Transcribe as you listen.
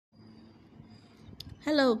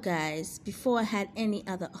Hello, guys. Before I had any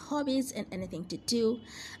other hobbies and anything to do,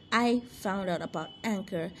 I found out about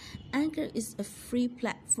Anchor. Anchor is a free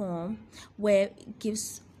platform where it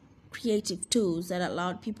gives creative tools that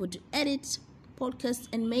allow people to edit podcasts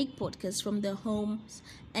and make podcasts from their homes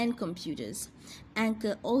and computers.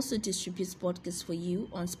 Anchor also distributes podcasts for you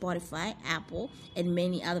on Spotify, Apple, and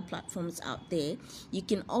many other platforms out there. You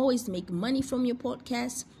can always make money from your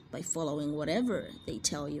podcast by following whatever they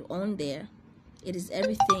tell you on there. It is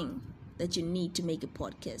everything that you need to make a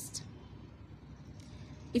podcast.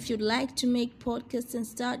 If you'd like to make podcasts and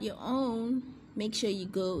start your own, make sure you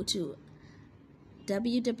go to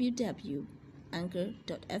www.anchor.fm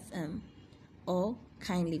or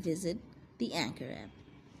kindly visit the Anchor app.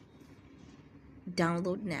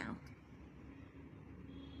 Download now.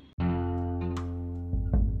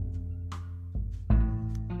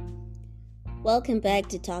 Welcome back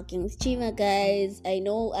to Talking with Chima, guys. I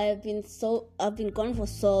know I've been gone for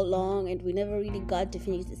so long and we never really got to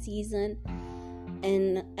finish the season.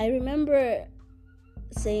 And I remember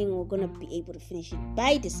saying we're gonna be able to finish it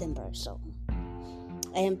by December. So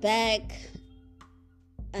I am back.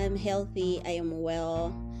 I'm healthy. I am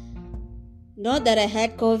well. Not that I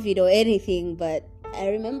had COVID or anything, but I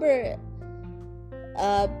remember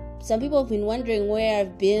some people have been wondering where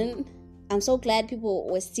I've been. I'm so glad people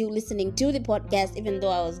were still listening to the podcast even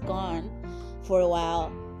though I was gone for a while.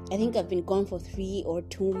 I think I've been gone for 3 or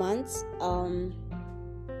 2 months. And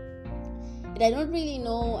I don't really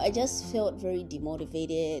know. I just felt very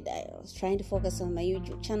demotivated. I was trying to focus on my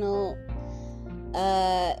YouTube channel.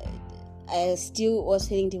 I still was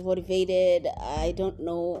feeling demotivated. I don't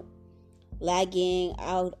know, lagging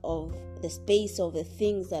out of the space of the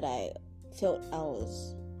things that I felt I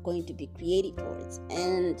was going to be creative towards.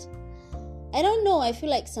 And I don't know, I feel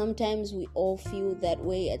like sometimes we all feel that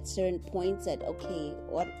way at certain points that, okay,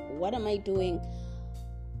 what am I doing?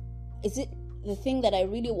 Is it the thing that I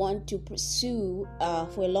really want to pursue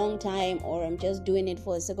for a long time, or I'm just doing it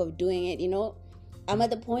for the sake of doing it? I'm at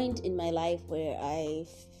the point in my life where I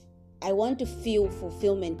want to feel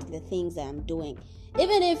fulfillment in the things that I'm doing,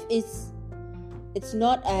 even if it's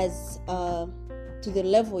not as to the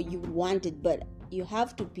level you want it, but you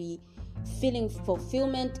have to be feeling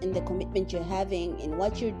fulfillment in the commitment you're having in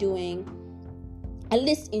what you're doing. At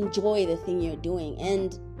least enjoy the thing you're doing.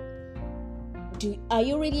 And are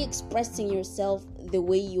you really expressing yourself the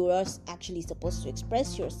way you are actually supposed to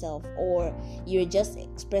express yourself, or you're just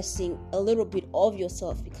expressing a little bit of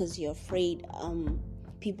yourself because you're afraid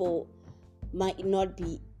people might not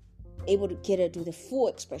be able to cater to the full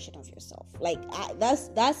expression of yourself? That's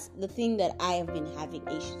the thing that I have been having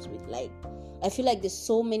issues with. I feel like there's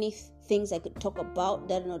so many things I could talk about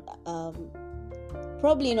that are not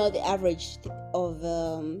probably not the average of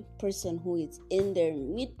person who is in their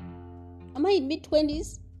am I in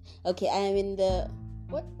mid-20s? Okay, I am in the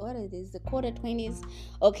what are these, the quarter 20s?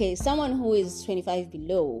 Okay, someone who is 25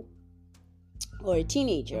 below, or a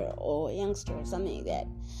teenager or a youngster or something like that,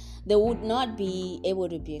 they would not be able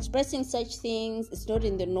to be expressing such things. It's not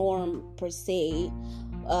in the norm per se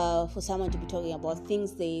for someone to be talking about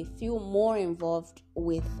things they feel more involved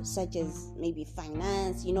with, such as maybe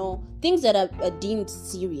finance, things that are deemed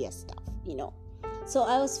serious stuff, So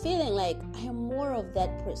I was feeling like I am more of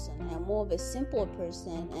that person. I am more of a simple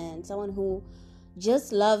person and someone who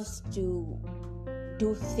just loves to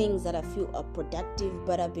do things that I feel are productive,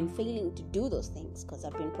 but I've been failing to do those things because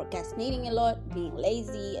I've been procrastinating a lot, being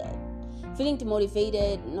lazy, feeling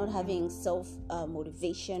demotivated, not having self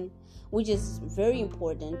motivation, which is very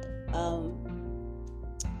important.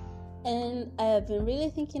 And I have been really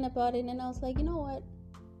thinking about it, and I was like, you know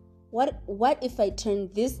what if I turn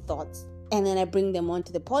these thoughts and then I bring them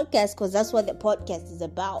onto the podcast, because that's what the podcast is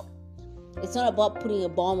about. It's not about putting a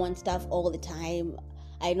bomb on stuff all the time.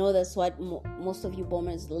 I know that's what most of you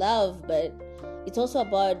bombers love, but it's also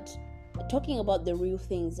about talking about the real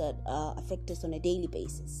things that affect us on a daily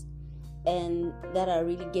basis and that are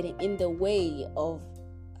really getting in the way of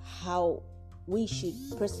how we should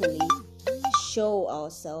personally show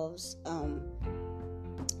ourselves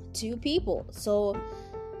to people. So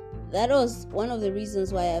that was one of the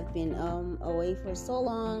reasons why I've been away for so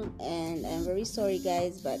long, and I'm very sorry,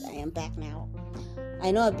 guys, but I am back now. I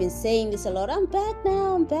know I've been saying this a lot. I'm back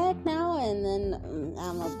now, and then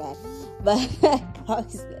I'm not back. But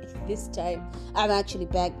this time, I'm actually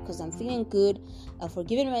back because I'm feeling good. I've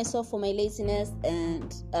forgiven myself for my laziness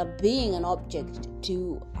and being an object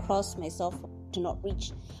to cross myself to not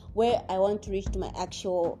reach where I want to reach, to my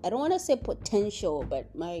actual, I don't want to say potential,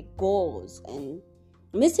 but my goals, and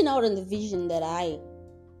missing out on the vision that I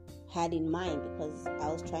had in mind because I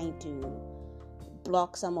was trying to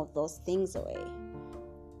block some of those things away.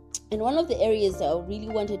 And one of the areas that I really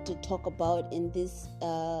wanted to talk about in this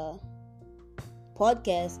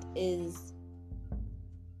podcast is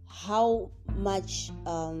how much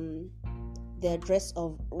the address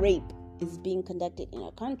of rape is being conducted in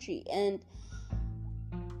our country. And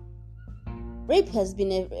rape has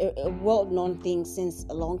been a well-known thing since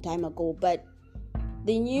a long time ago, but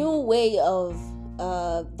the new way of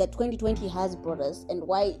that 2020 has brought us, and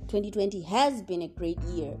why 2020 has been a great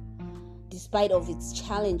year despite of its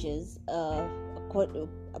challenges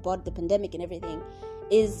about the pandemic and everything,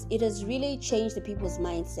 is it has really changed the people's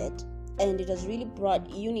mindset, and it has really brought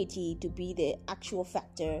unity to be the actual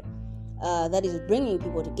factor that is bringing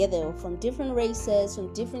people together from different races,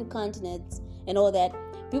 from different continents, and all that.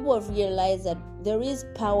 People have realized that there is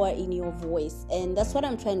power in your voice, and that's what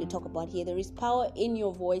I'm trying to talk about here. There is power in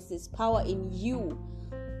your voice. There's power in you,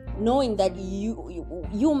 knowing that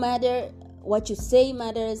you matter, what you say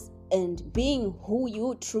matters, and being who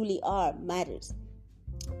you truly are matters.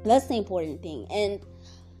 That's the important thing. And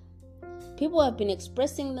people have been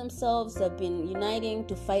expressing themselves, have been uniting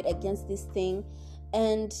to fight against this thing.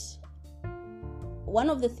 And one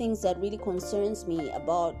of the things that really concerns me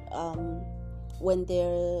about when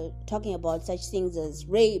they're talking about such things as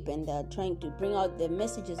rape, and they're trying to bring out the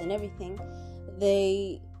messages and everything,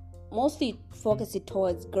 they mostly focus it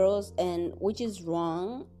towards girls, and which is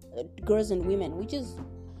wrong, girls and women, which is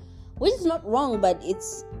not wrong, but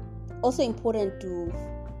it's also important to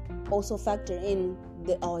also factor in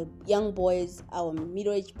our young boys, our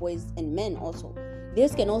middle-aged boys and men also.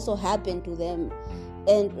 This can also happen to them.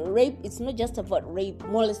 And rape, it's not just about rape,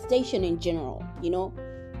 molestation in general,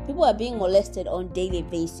 People are being molested on a daily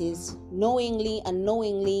basis, knowingly,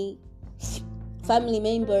 unknowingly, family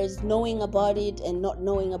members knowing about it and not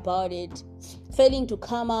knowing about it, failing to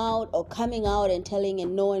come out or coming out and telling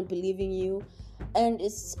and no one believing you. And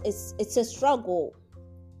it's a struggle.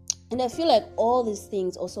 And I feel like all these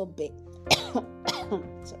things also big.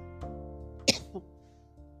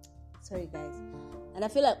 Sorry guys. And I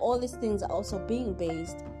feel like all these things are also being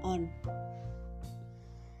based on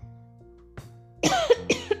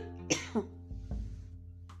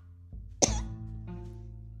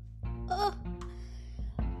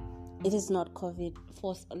it is not COVID,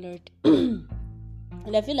 false alert. And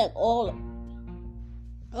I feel like all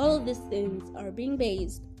of these things are being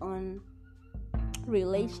based on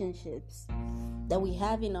relationships that we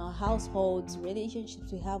have in our households,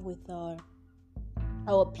 relationships we have with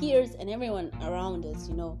our peers and everyone around us,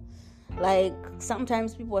 Like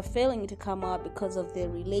sometimes people are failing to come out because of the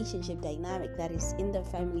relationship dynamic that is in the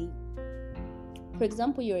family. For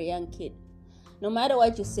example, you're a young kid. No matter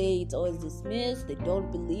what you say, it's always dismissed. They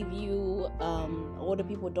don't believe you. Older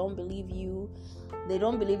people don't believe you. They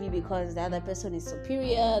don't believe you because the other person is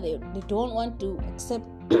superior. They don't want to accept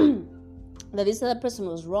that this other person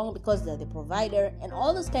was wrong because they're the provider, and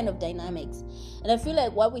all those kind of dynamics. And I feel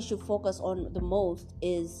like what we should focus on the most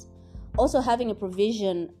is also having a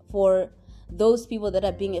provision for those people that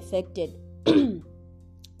are being affected.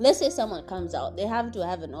 Let's say someone comes out, they have to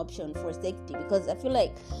have an option for safety, because I feel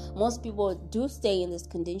like most people do stay in these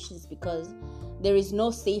conditions because there is no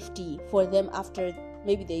safety for them after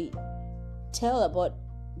maybe they tell about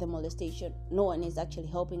the molestation. No one is actually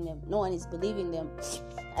helping them. No one is believing them.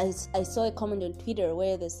 I saw a comment on Twitter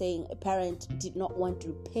where they're saying a parent did not want to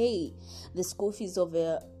pay the school fees of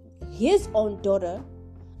his own daughter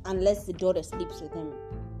unless the daughter sleeps with him.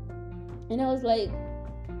 And I was like,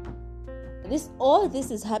 all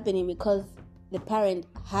this is happening because the parent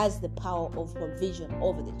has the power of provision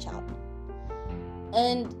over the child.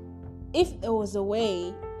 And if there was a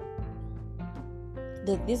way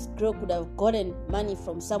that this girl could have gotten money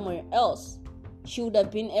from somewhere else, she would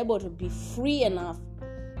have been able to be free enough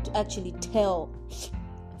to actually tell,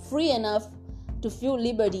 free enough to feel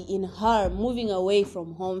liberty in her moving away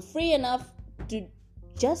from home, free enough to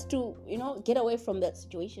just to get away from that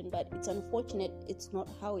situation. But it's unfortunate, it's not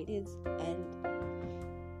how it is. And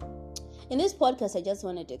in this podcast, I just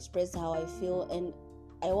wanted to express how I feel, and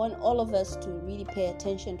I want all of us to really pay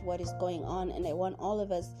attention to what is going on, and I want all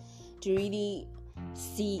of us to really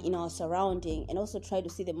see in our surrounding, and also try to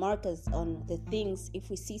see the markers on the things. If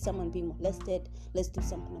we see someone being molested, let's do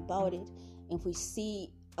something about it. If we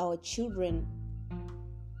see our children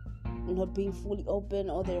not being fully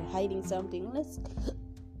open, or they're hiding something, let's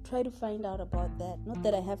try to find out about that. Not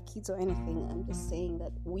that I have kids or anything, I'm just saying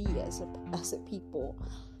that we as a people.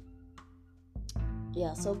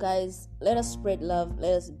 Yeah, so guys, let us spread love,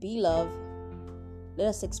 let us be love, let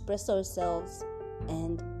us express ourselves.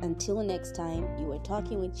 And until next time, you were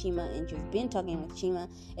talking with Chima, and you've been talking with Chima.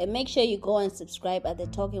 And make sure you go and subscribe at the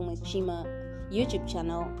Talking with Chima YouTube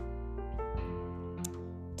channel.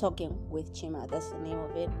 Talking with Chima. That's the name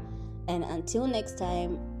of it. And until next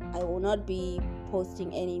time, I will not be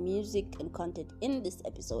posting any music and content in this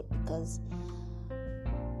episode because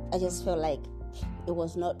I just felt like it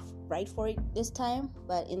was not right for it this time.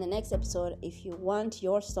 But in the next episode, if you want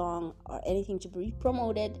your song or anything to be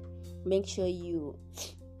promoted, make sure you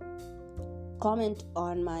comment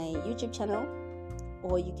on my YouTube channel,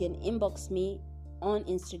 or you can inbox me on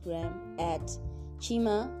Instagram at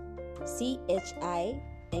Chima, CHIMA_MWANDIRA,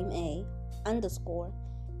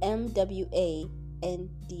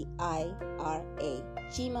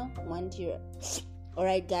 Chima10.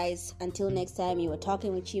 Alright guys, until next time, you were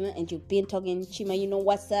talking with Chima and you've been talking Chima. You know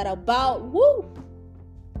what's that about? Woo!